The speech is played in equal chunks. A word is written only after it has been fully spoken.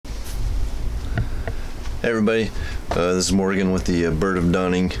Hey everybody, this is Morgan with the Bird of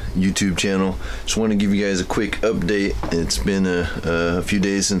Dawning YouTube channel. Just want to give you guys a quick update. It's been a few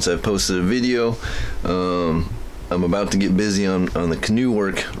days since I posted a video. I'm about to get busy on the canoe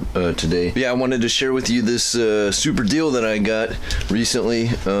work today. But yeah, I wanted to share with you this super deal that I got recently.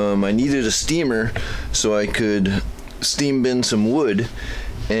 I needed a steamer so I could steam bin some wood,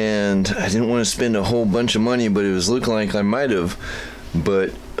 and I didn't want to spend a whole bunch of money, but it was looking like I might have.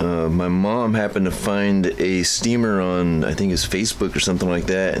 But my mom happened to find a steamer on, I think it's Facebook or something like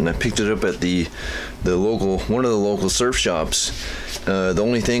that, and I picked it up at one of the local surf shops. The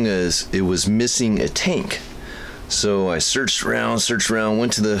only thing is it was missing a tank. So I searched around,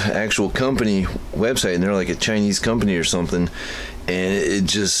 went to the actual company website, and they're like a Chinese company or something, and it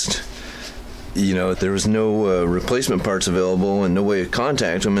just, you know, there was no replacement parts available and no way to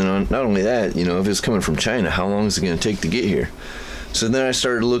contact them. And not only that, you know, if it's coming from China, how long is it going to take to get here? So then I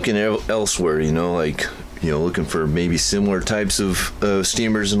started looking elsewhere, you know, like, you know, looking for maybe similar types of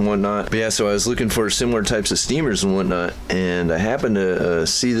steamers and whatnot. But yeah, so I was looking for similar types of steamers and whatnot, and I happened to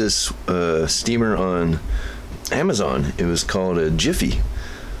see this steamer on Amazon. It was called a Jiffy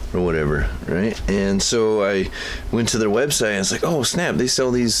or whatever, right? And so I went to their website and I was like, oh snap, they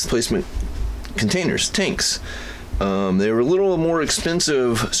sell these placement containers, tanks. They were a little more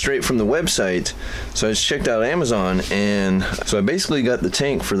expensive straight from the website, so I just checked out Amazon, and so I basically got the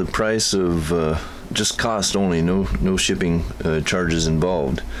tank for the price of just cost only, no shipping charges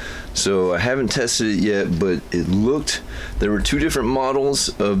involved. So I haven't tested it yet, but there were two different models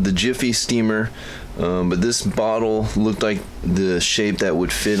of the Jiffy steamer, but this bottle looked like the shape that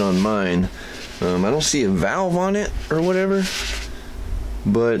would fit on mine. I don't see a valve on it or whatever,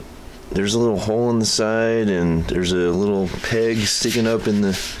 but there's a little hole in the side, and there's a little peg sticking up in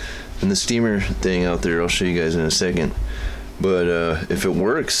the steamer thing out there. I'll show you guys in a second. But if it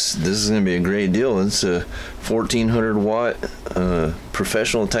works, this is going to be a great deal. It's a 1400 watt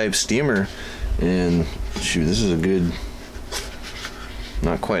professional type steamer, and shoot, this is a good,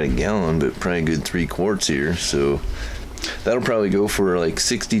 not quite a gallon, but probably a good 3 quarts here. So that'll probably go for like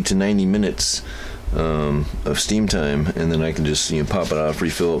 60 to 90 minutes of steam time, and then I can just, you know, pop it off,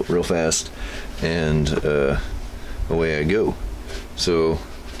 refill it real fast, and away I go. So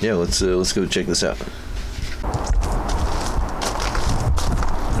yeah, let's go check this out.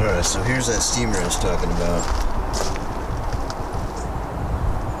 Alright, so here's that steamer I was talking about.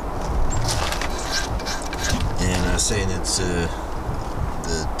 And I was saying it's the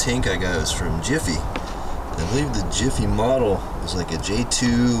tank I got is from Jiffy. I believe the Jiffy model is like a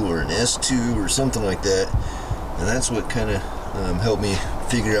J2 or an S2 or something like that, and that's what kind of helped me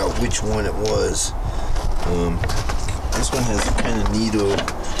figure out which one it was. This one has kind of neato,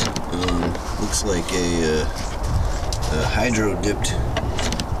 looks like a hydro dipped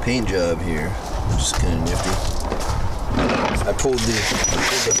paint job here, which is kind of nifty. I pulled the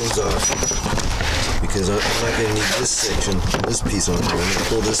hose off because I'm not going to need this section, this piece on here. I'm going to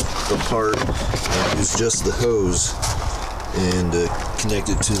pull this apart and use just the hose and connect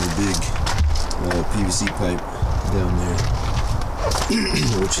it to the big PVC pipe down there,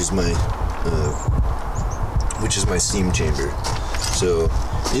 which is my steam chamber. So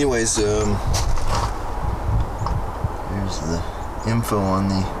anyways, here's the info on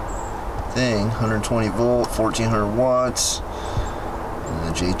the thing. 120 volt, 1400 watts,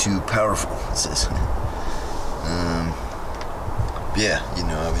 J2 powerful, it says. Yeah, you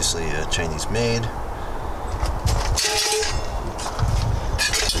know, obviously Chinese made.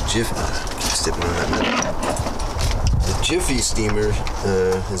 The Jiffy steamer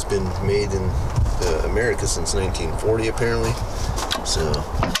has been made in America since 1940 apparently. So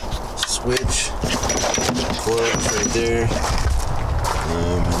switch, plugs right there,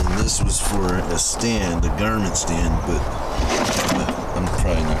 and then this was for a stand, a garment stand, but I'm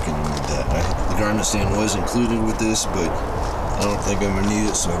probably not going to need that. The garment stand was included with this, but I don't think I'm going to need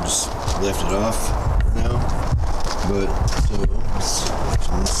it, so I just left it off for now. But so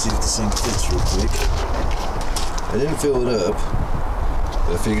let's see if this thing fits real quick. I didn't fill it up,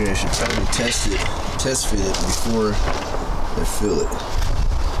 but I figured I should probably test fit it before I fill it.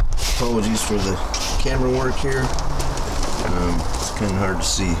 Apologies for the camera work here. It's kind of hard to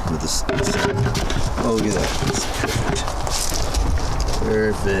see with this. Oh, look at that. It's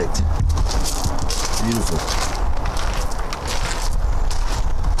perfect. Beautiful.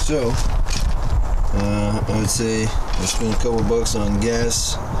 So, I would say I spent a couple bucks on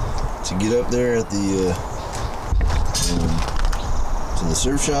gas to get up there at the to the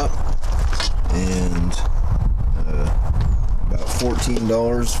surf shop, and about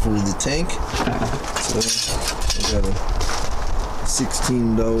 $14 for the tank. So I got a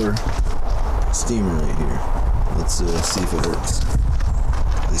 $16 steamer right here. Let's see if it works.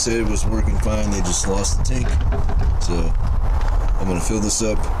 They said it was working fine, they just lost the tank. So I'm gonna fill this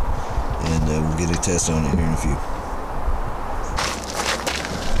up and we'll get a test on it here in a few.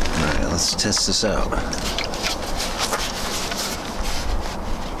 Alright, let's test this out.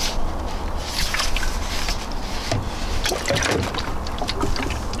 Okay.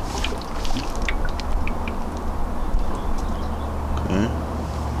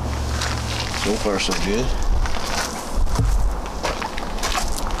 So far so good.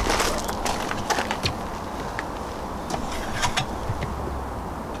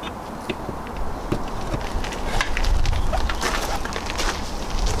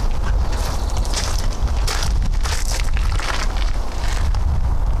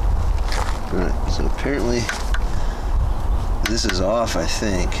 Alright, so apparently this is off, I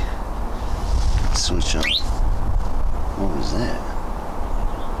think. Switch on. What was that?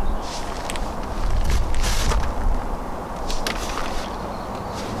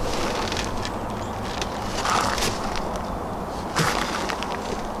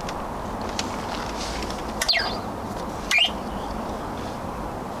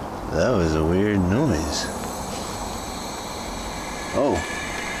 That was a weird noise. Oh.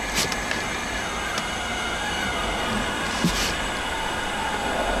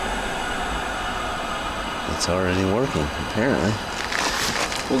 It's already working, apparently.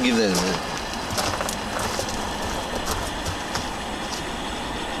 We'll give that a minute.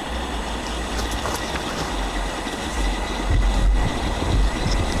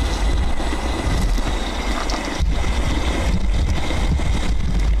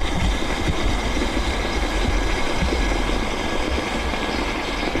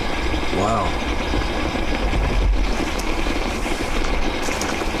 Wow.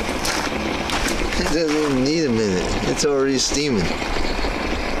 It doesn't even need a minute. It's already steaming.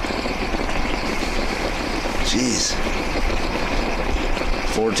 Jeez.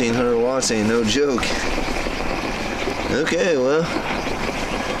 1400 watts ain't no joke. Okay, well.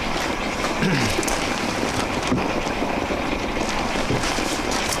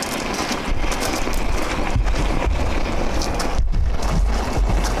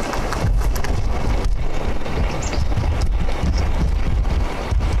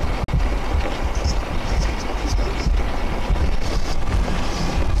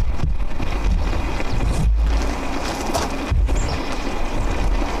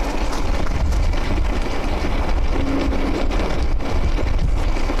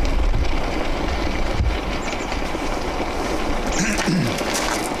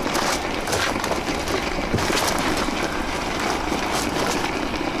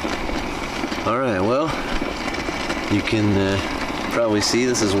 Alright, well, you can probably see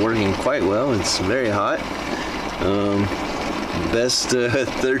this is working quite well. It's very hot. Best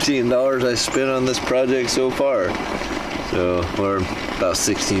 $13 I spent on this project so far. So, or about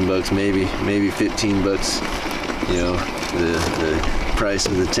 16 bucks, maybe 15 bucks. You know, the price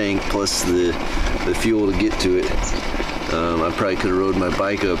of the tank plus the fuel to get to it. I probably could have rode my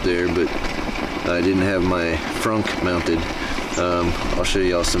bike up there, but I didn't have my frunk mounted. I'll show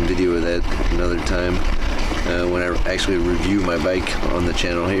y'all some video of that another time when I actually review my bike on the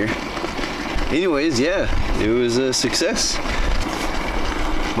channel here. Anyways, yeah, it was a success.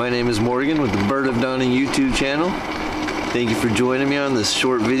 My name is Morgan with the Bird of Dawning YouTube channel. Thank you for joining me on this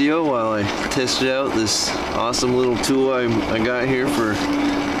short video while I tested out this awesome little tool I got here for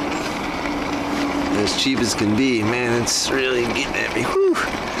as cheap as can be. Man, it's really getting at me. Whew.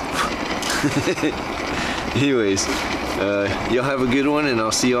 Anyways, y'all have a good one, and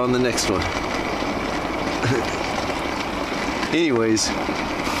I'll see you on the next one. Anyways,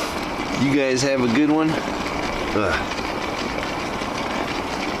 you guys have a good one.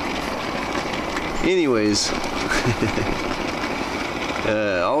 Anyways,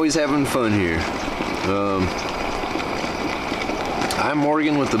 always having fun here. I'm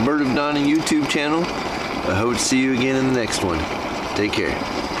Morgan with the Bird of Dawning YouTube channel. I hope to see you again in the next one. Take care.